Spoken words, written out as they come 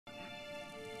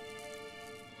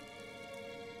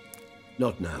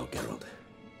Not now, Geralt.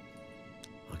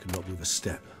 I could not move a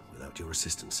step without your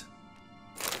assistance.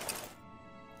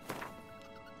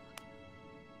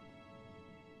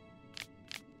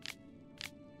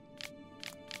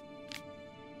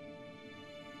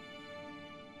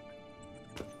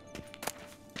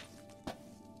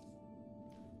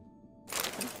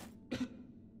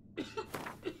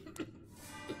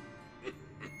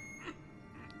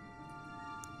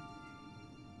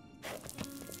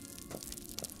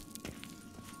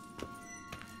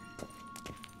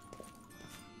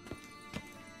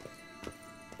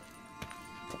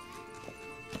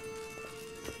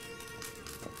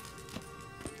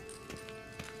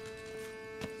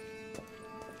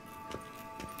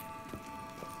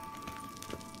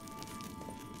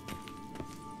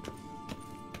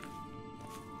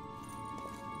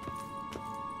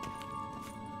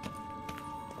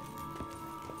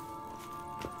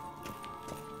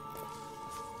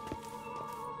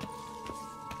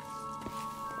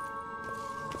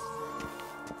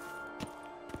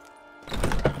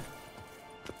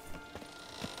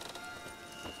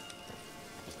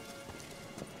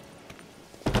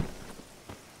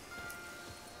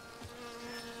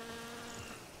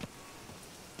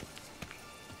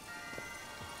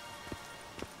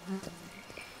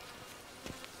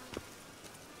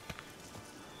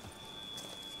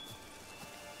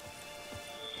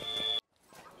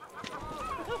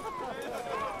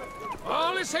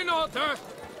 All is in order.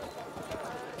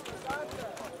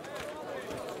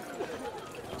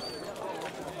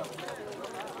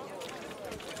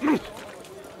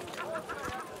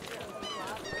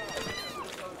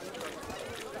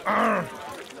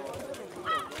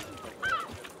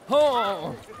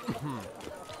 Oh.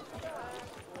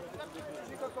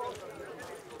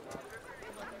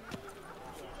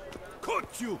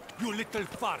 Caught you, you little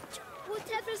fart!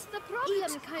 Whatever's the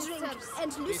problem, kind sirs,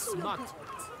 and listen smut.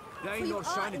 Rain or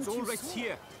shine, it's always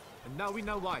here. And now we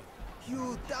know why.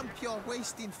 You dump your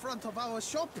waste in front of our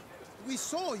shop? We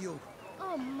saw you.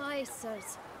 Oh my,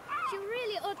 sirs. You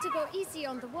really ought to go easy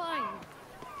on the wine.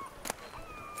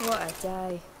 What a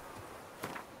day.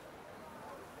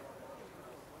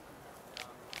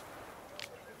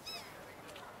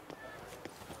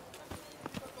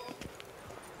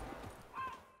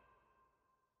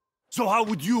 So how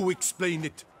would you explain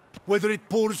it? Whether it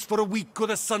pours for a week or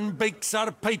the sun bakes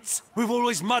our pates, we've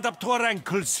always mud up to our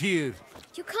ankles here.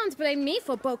 You can't blame me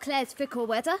for Beauclair's fickle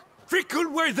weather. Fickle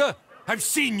weather! I've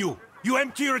seen you! You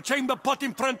empty your chamber pot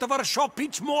in front of our shop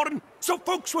each morn, so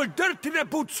folks will dirty their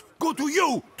boots, go to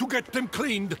you to get them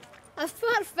cleaned. A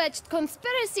far-fetched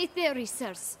conspiracy theory,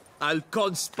 sirs. I'll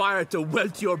conspire to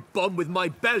welt your bum with my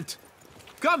belt.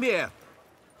 Come here.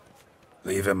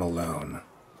 Leave him alone.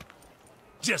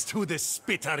 Just who the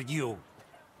spit are you?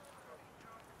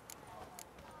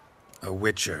 A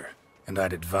witcher, and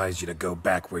I'd advise you to go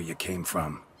back where you came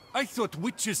from. I thought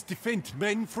witches defend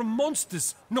men from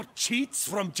monsters, not cheats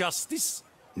from justice.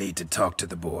 Need to talk to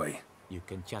the boy. You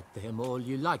can chat to him all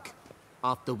you like,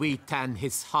 after we tan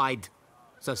his hide.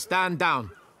 So stand down.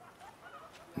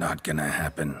 Not gonna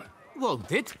happen.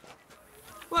 Won't it?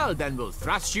 Well, then we'll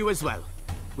thrash you as well,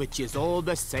 which is all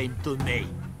the same to me.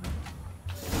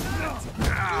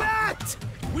 Let!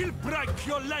 We'll break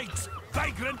your legs,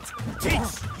 vagrant!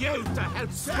 Teach you to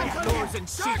help stop doors and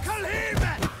sheep! Tackle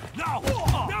him! Now!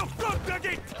 Now, good at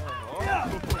it!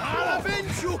 I'll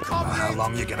avenge you, comrade! How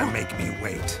long you gonna make me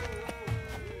wait?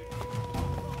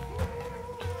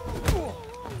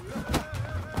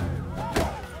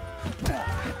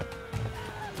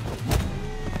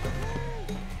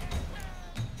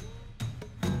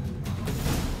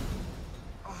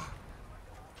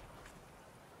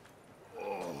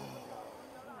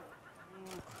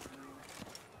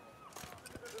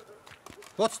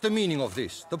 What's the meaning of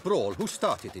this? The brawl? Who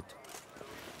started it?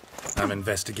 I'm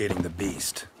investigating the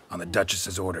beast, on the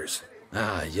Duchess's orders.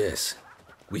 Ah, yes.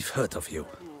 We've heard of you.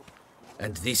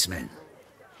 And these men,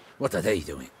 what are they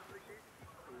doing?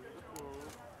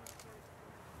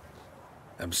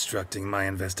 Obstructing my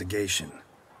investigation.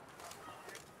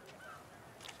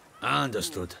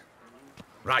 Understood.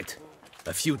 Right.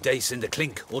 A few days in the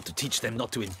clink ought to teach them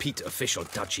not to impede official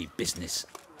duchy business.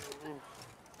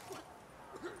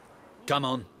 Come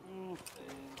on.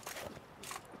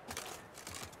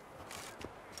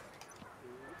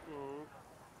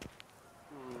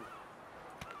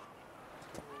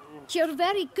 You're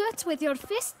very good with your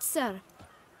fists, sir.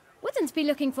 Wouldn't be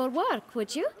looking for work,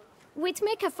 would you? We'd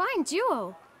make a fine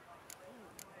duo.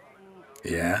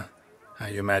 Yeah? How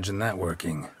you imagine that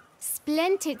working?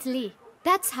 Splendidly.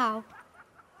 That's how.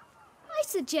 I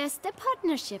suggest a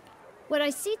partnership, where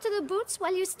I see to the boots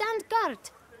while you stand guard.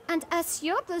 And as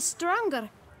you're the stronger,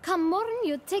 Come morn,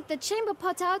 you'd take the chamber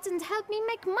pot out and help me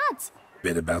make mud.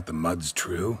 Bit about the mud's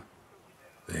true?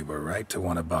 They were right to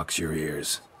want to box your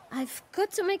ears. I've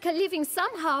got to make a living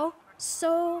somehow.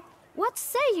 So, what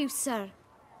say you, sir?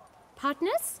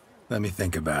 Partners? Let me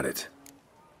think about it.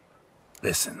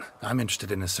 Listen, I'm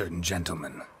interested in a certain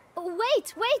gentleman. Oh,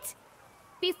 wait!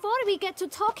 Before we get to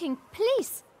talking,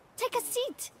 please, take a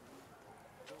seat.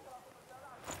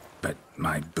 But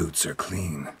my boots are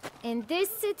clean. In this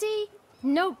city,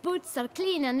 no boots are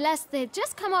clean unless they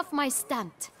just come off my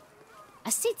stand.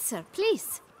 A seat, sir,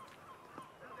 please.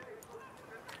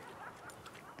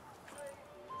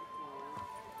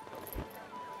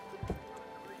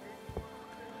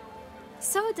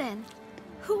 So then,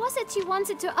 who was it you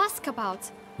wanted to ask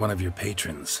about? One of your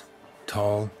patrons.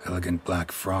 Tall, elegant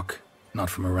black frock. Not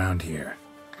from around here.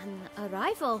 An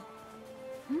arrival?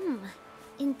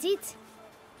 Indeed.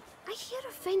 I hear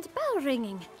a faint bell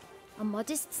ringing. A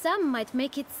modest sum might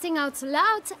make it sing out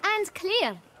loud and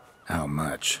clear. How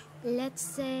much? Let's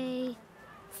say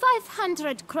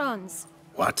 500 crowns.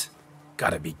 What?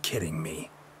 Gotta be kidding me.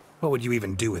 What would you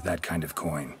even do with that kind of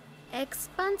coin?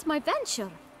 Expand my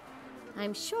venture.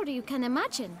 I'm sure you can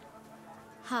imagine.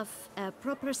 Have a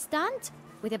proper stand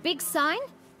with a big sign.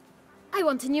 I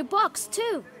want a new box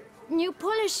too. New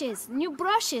polishes, new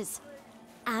brushes.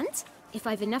 And if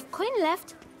I've enough coin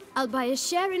left, I'll buy a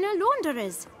share in a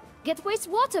launderer's. Get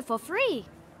wastewater for free.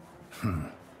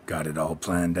 Got it all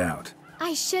planned out.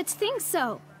 I should think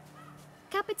so.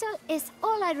 Capital is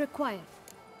all I require.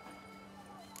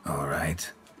 All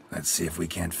right. Let's see if we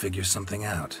can't figure something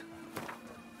out.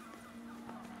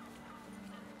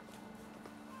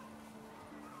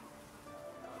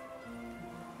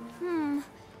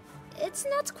 It's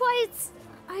not quite...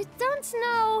 I don't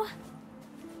know...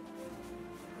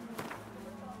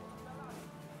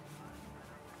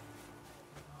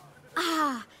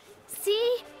 Ah,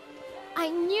 see? I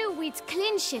knew we'd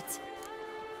clinch it.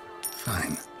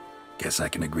 Fine. Guess I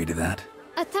can agree to that.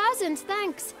 1,000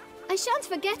 thanks. I shan't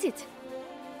forget it.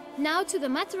 Now to the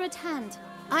matter at hand.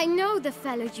 I know the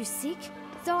fellow you seek,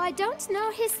 though I don't know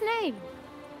his name.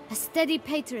 A steady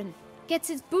patron. Gets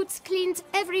his boots cleaned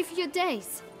every few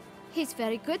days. He's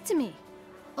very good to me.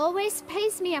 Always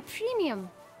pays me a premium.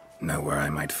 Know where I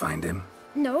might find him?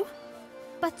 No,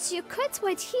 but you could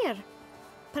wait here.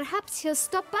 Perhaps he'll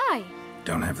stop by.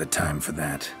 Don't have the time for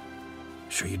that.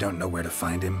 Sure you don't know where to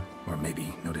find him? Or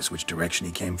maybe notice which direction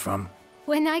he came from?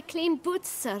 When I clean boots,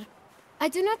 sir, I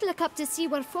do not look up to see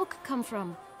where folk come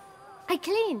from. I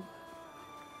clean.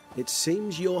 It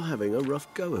seems you're having a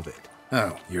rough go of it.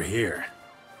 Oh, you're here.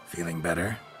 Feeling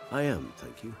better? I am,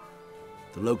 thank you.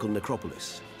 The local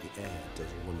necropolis. The air does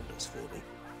wonders for me.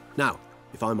 Now,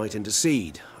 if I might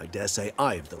intercede, I dare say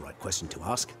I've the right question to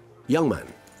ask. Young man,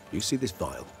 you see this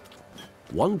vial?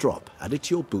 One drop added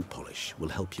to your boot polish will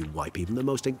help you wipe even the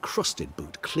most encrusted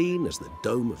boot clean as the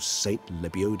dome of St.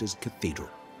 Lebioda's Cathedral.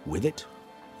 With it,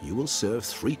 you will serve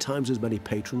 3 times as many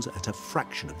patrons at a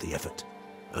fraction of the effort,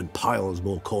 and piles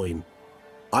more coin.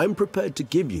 I'm prepared to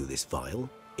give you this vial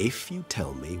if you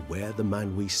tell me where the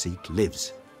man we seek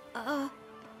lives.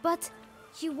 But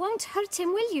you won't hurt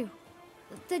him, will you?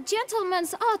 The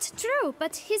gentleman's art, true,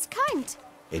 but he's kind.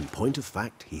 In point of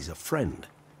fact, he's a friend.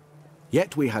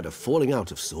 Yet we had a falling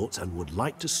out of sorts and would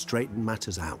like to straighten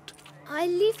matters out. I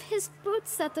leave his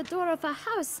boots at the door of a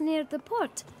house near the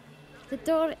port. The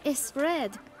door is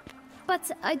red,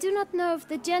 but I do not know if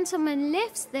the gentleman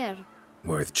lives there.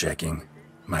 Worth checking.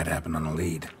 Might happen on a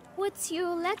lead. Would you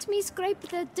let me scrape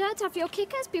the dirt off your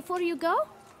kickers before you go?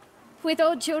 With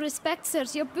all due respect,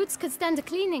 sirs, your boots could stand a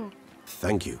cleaning.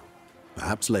 Thank you.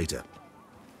 Perhaps later.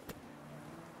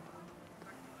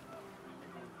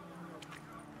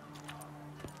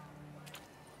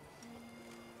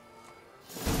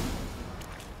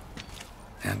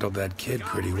 Handled that kid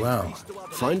pretty well.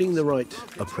 Finding the right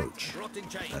approach.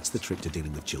 That's the trick to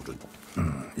dealing with children.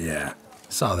 Yeah,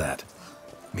 saw that.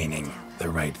 Meaning, the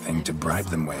right thing to bribe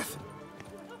them with.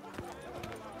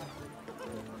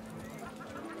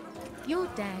 You're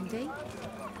dandy.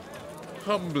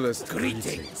 Humblest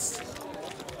greetings.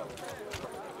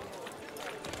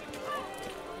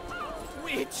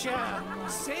 Witcher,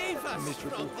 save us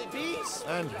from the beast.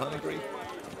 And hungry.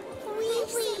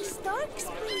 Wee stork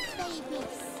spring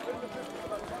babies.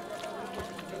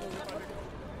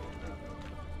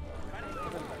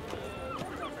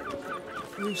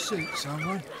 Few seats,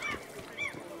 someone.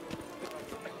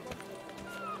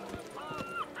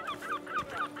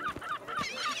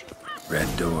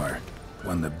 Red door.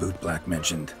 One the bootblack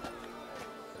mentioned.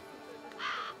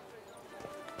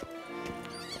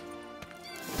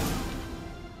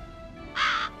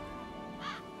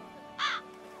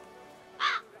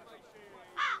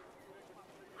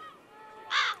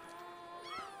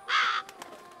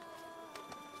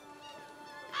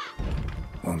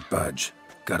 won't budge.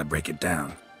 Gotta break it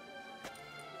down.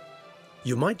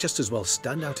 You might just as well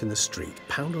stand out in the street,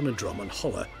 pound on a drum and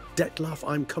holler, "Dettlaff,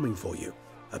 I'm coming for you."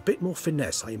 A bit more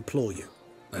finesse, I implore you.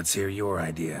 Let's hear your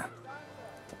idea.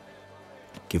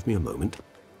 Give me a moment.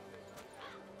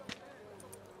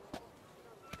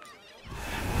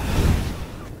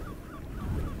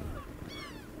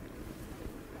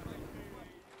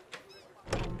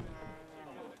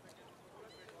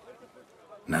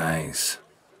 Nice.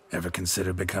 Ever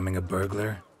consider becoming a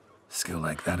burglar? Skill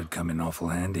like that'd come in awful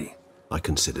handy. I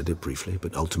considered it briefly,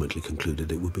 but ultimately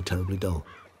concluded it would be terribly dull.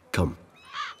 Come.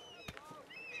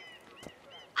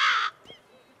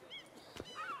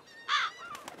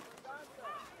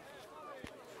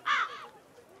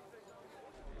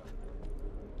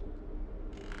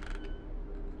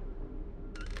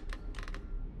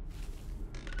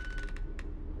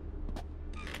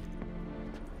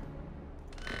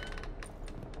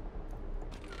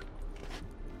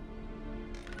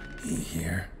 He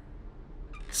here?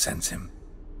 Sense him?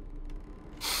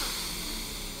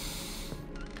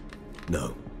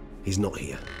 No, he's not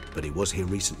here, but he was here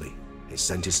recently. His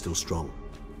scent is still strong.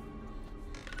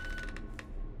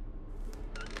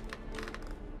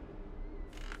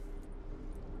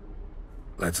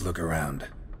 Let's look around.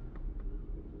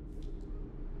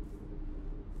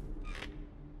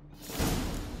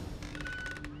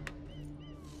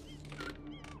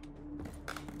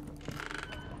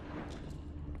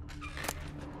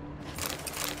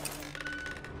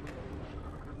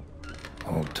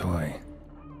 Old toy.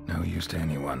 No use to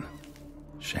anyone.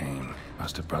 Shame.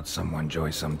 Must have brought someone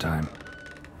joy sometime.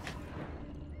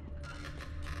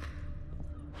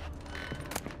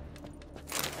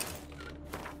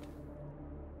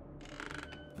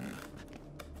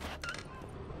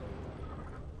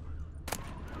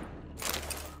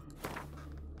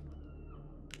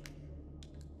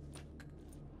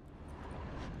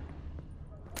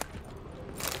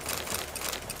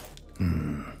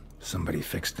 Somebody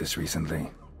fixed this recently.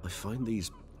 I find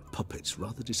these puppets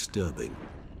rather disturbing.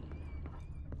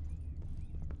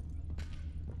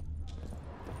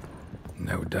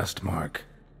 No dust mark.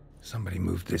 Somebody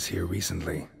moved this here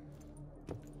recently.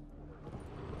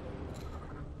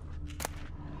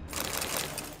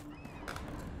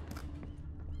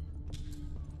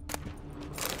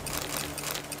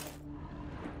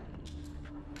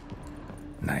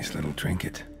 Nice little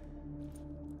trinket.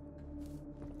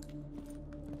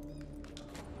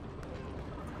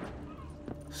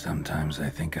 Sometimes I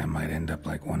think I might end up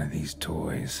like one of these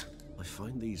toys. I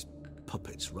find these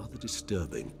puppets rather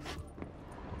disturbing.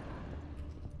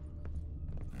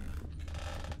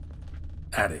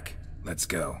 Attic, let's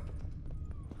go.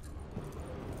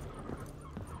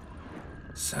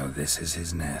 So this is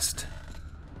his nest.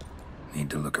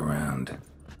 Need to look around.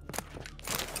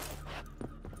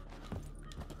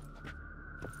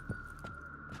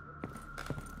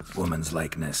 Woman's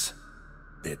likeness.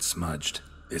 Bit smudged.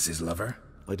 Is his lover?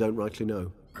 I don't rightly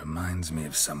know. Reminds me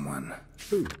of someone.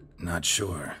 Who? Not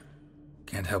sure.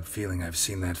 Can't help feeling I've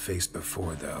seen that face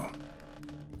before, though.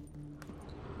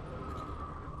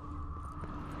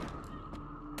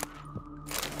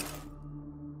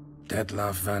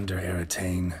 Dettlaff van der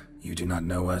Eretain, you do not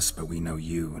know us, but we know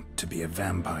you to be a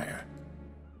vampire.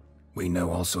 We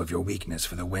know also of your weakness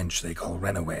for the wench they call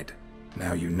Renawed.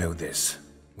 Now you know this.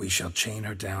 We shall chain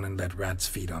her down and let rats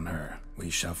feed on her. We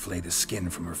shall flay the skin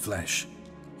from her flesh.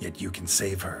 Yet you can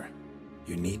save her.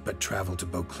 You need but travel to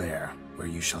Beauclair, where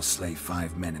you shall slay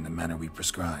 5 men in the manner we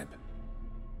prescribe.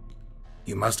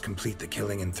 You must complete the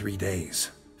killing in 3 days.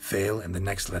 Fail, and the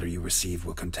next letter you receive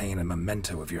will contain a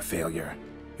memento of your failure.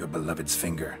 Your beloved's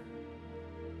finger.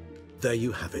 There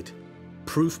you have it.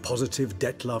 Proof positive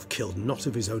Dettlaff killed not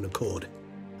of his own accord.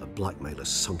 A blackmailer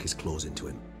sunk his claws into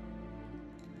him.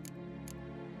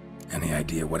 Any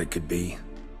idea what it could be?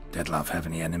 Dettlaff have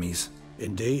any enemies?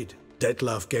 Indeed.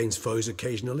 Dettlaff gains foes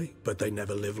occasionally, but they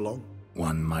never live long.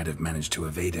 One might have managed to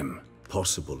evade him.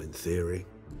 Possible in theory,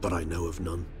 but I know of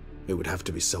none. It would have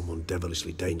to be someone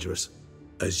devilishly dangerous.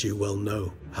 As you well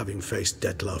know, having faced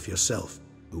Dettlaff yourself,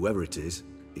 whoever it is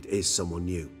someone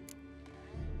new.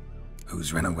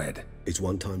 Who's Renawed? His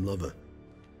one-time lover.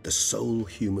 The sole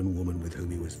human woman with whom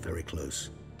he was very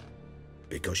close.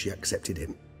 Because she accepted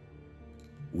him.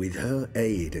 With her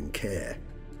aid and care,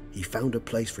 he found a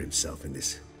place for himself in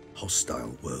this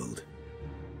hostile world.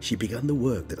 She began the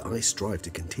work that I strive to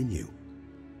continue.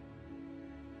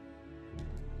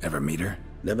 Ever meet her?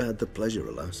 Never had the pleasure,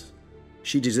 alas.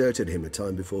 She deserted him a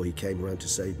time before he came around to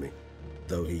save me,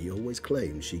 though he always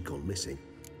claimed she'd gone missing.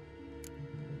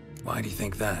 Why do you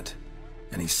think that?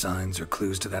 Any signs or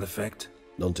clues to that effect?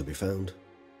 None to be found.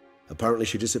 Apparently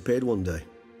she disappeared one day.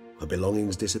 Her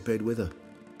belongings disappeared with her.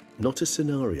 Not a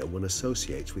scenario one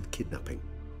associates with kidnapping.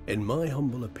 In my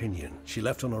humble opinion, she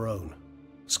left on her own.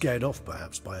 Scared off,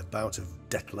 perhaps, by a bout of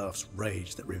Detlef's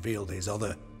rage that revealed his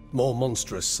other, more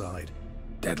monstrous side.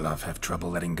 Detlef have trouble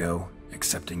letting go,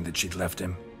 accepting that she'd left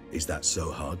him? Is that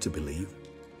so hard to believe?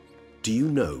 Do you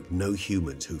know no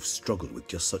humans who've struggled with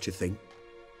just such a thing?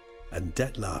 And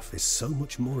Detlef is so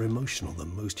much more emotional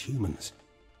than most humans.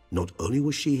 Not only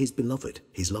was she his beloved,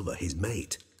 his lover, his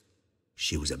mate,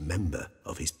 she was a member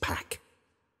of his pack.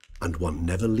 And one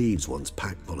never leaves one's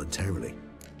pack voluntarily.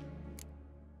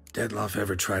 Detlef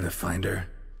ever try to find her?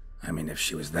 I mean, if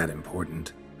she was that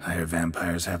important. Higher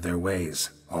vampires have their ways,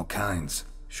 all kinds.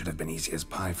 Should have been easy as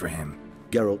pie for him.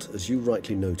 Geralt, as you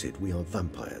rightly noted, we are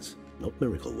vampires, not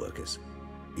miracle workers.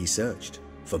 He searched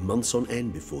for months on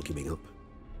end before giving up.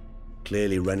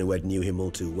 Clearly Renowed knew him all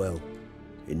too well.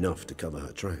 Enough to cover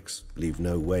her tracks, leave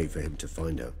no way for him to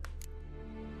find her.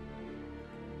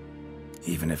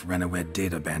 Even if Renowed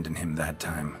did abandon him that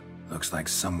time, looks like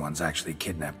someone's actually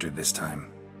kidnapped her this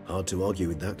time. Hard to argue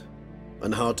with that.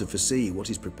 And hard to foresee what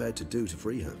he's prepared to do to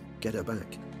free her, get her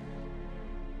back.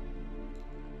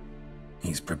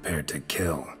 He's prepared to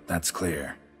kill, that's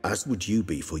clear. As would you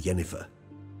be for Yennefer.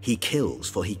 He kills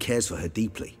for he cares for her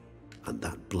deeply. And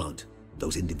that blood,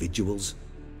 those individuals,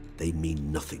 they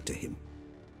mean nothing to him.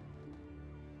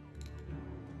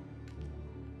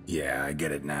 Yeah, I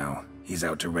get it now. He's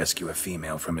out to rescue a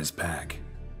female from his pack.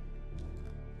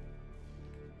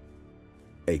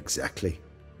 Exactly.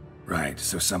 Right,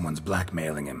 so someone's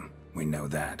blackmailing him. We know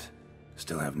that.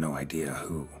 Still have no idea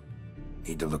who.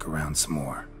 Need to look around some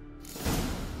more.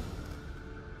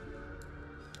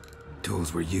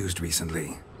 Tools were used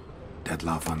recently.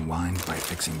 Detlef unwind by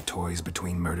fixing toys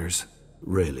between murders.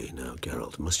 Really now,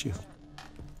 Geralt, must you?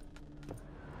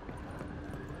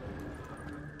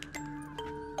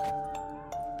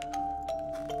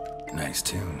 Nice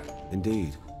tune.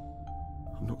 Indeed.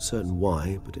 I'm not certain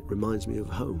why, but it reminds me of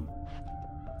home.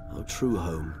 Our true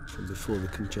home from before the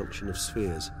conjunction of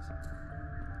spheres.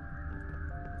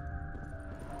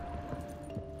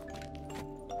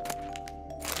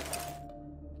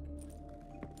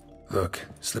 Look,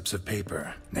 slips of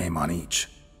paper, name on each.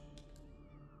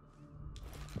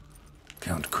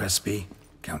 Count Crespi,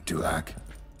 Count Dulac,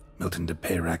 Milton de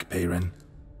Peyrac-Peyrin,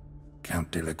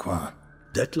 Count Delacroix.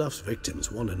 Detlef's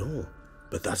victims, one and all.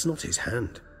 But that's not his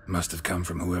hand. Must have come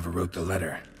from whoever wrote the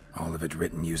letter. All of it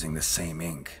written using the same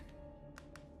ink.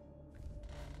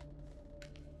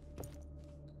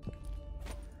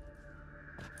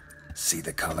 See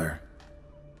the color?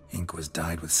 Ink was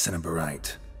dyed with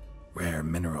cinnabarite. Rare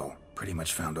mineral, pretty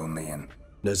much found only in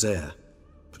Nazaire,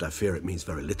 but I fear it means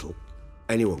very little.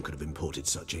 Anyone could have imported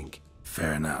such ink.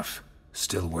 Fair enough.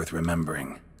 Still worth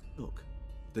remembering. Look,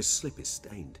 this slip is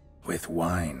stained. With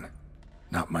wine.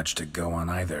 Not much to go on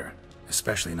either,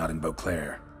 especially not in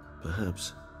Beauclair.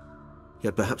 Perhaps.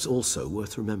 Yet perhaps also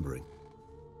worth remembering.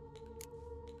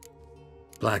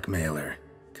 Blackmailer.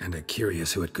 Kinda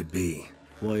curious who it could be.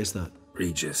 Why is that?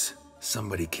 Regis.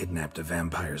 Somebody kidnapped a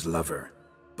vampire's lover.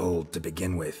 Bold to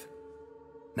begin with.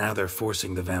 Now they're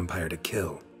forcing the vampire to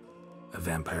kill. A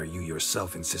vampire you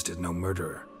yourself insisted no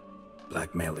murderer.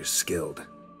 Blackmailer's skilled.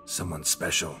 Someone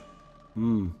special.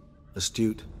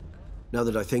 Astute. Now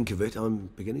that I think of it, I'm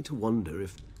beginning to wonder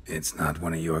if... It's not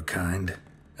one of your kind?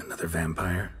 Another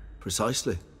vampire?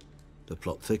 Precisely. The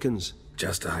plot thickens.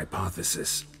 Just a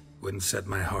hypothesis. Wouldn't set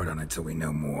my heart on it till we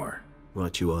know more.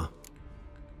 Right you are.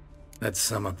 Let's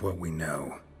sum up what we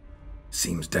know.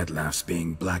 Seems Detlef's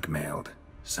being blackmailed.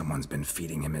 Someone's been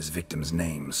feeding him his victims'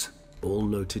 names. All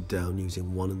noted down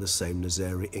using one and the same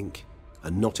Nazaire ink.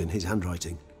 And not in his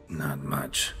handwriting. Not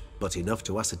much. But enough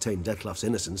to ascertain Detlef's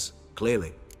innocence,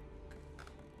 clearly.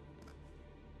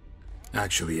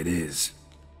 Actually, it is.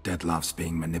 Detlef's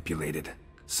being manipulated.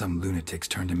 Some lunatics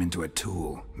turned him into a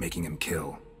tool, making him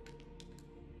kill.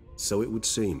 So it would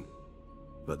seem.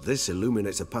 But this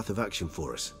illuminates a path of action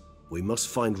for us. We must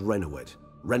find Renowed,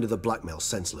 render the blackmail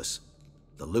senseless.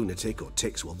 The lunatic or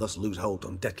ticks will thus lose hold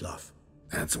on Detlef.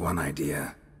 That's one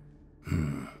idea.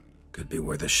 Could be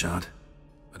worth a shot.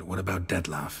 But what about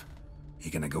Detlef? He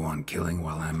gonna go on killing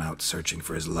while I'm out searching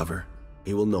for his lover?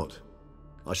 He will not.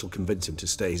 I shall convince him to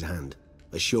stay his hand.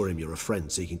 Assure him you're a friend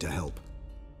seeking to help.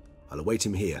 I'll await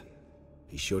him here.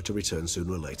 He's sure to return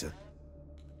sooner or later.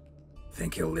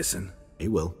 Think he'll listen? He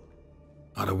will.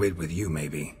 Ought to wait with you,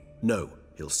 maybe. No,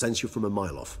 he'll sense you from a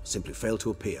mile off. Simply fail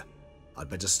to appear. I'd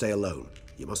better stay alone.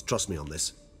 You must trust me on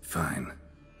this. Fine.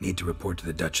 Need to report to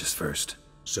the Duchess first.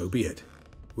 So be it.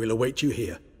 We'll await you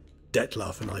here.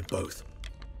 Detlef and I both.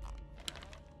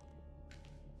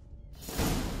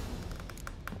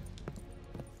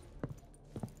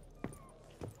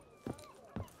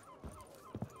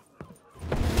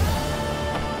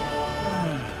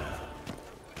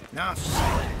 Enough said.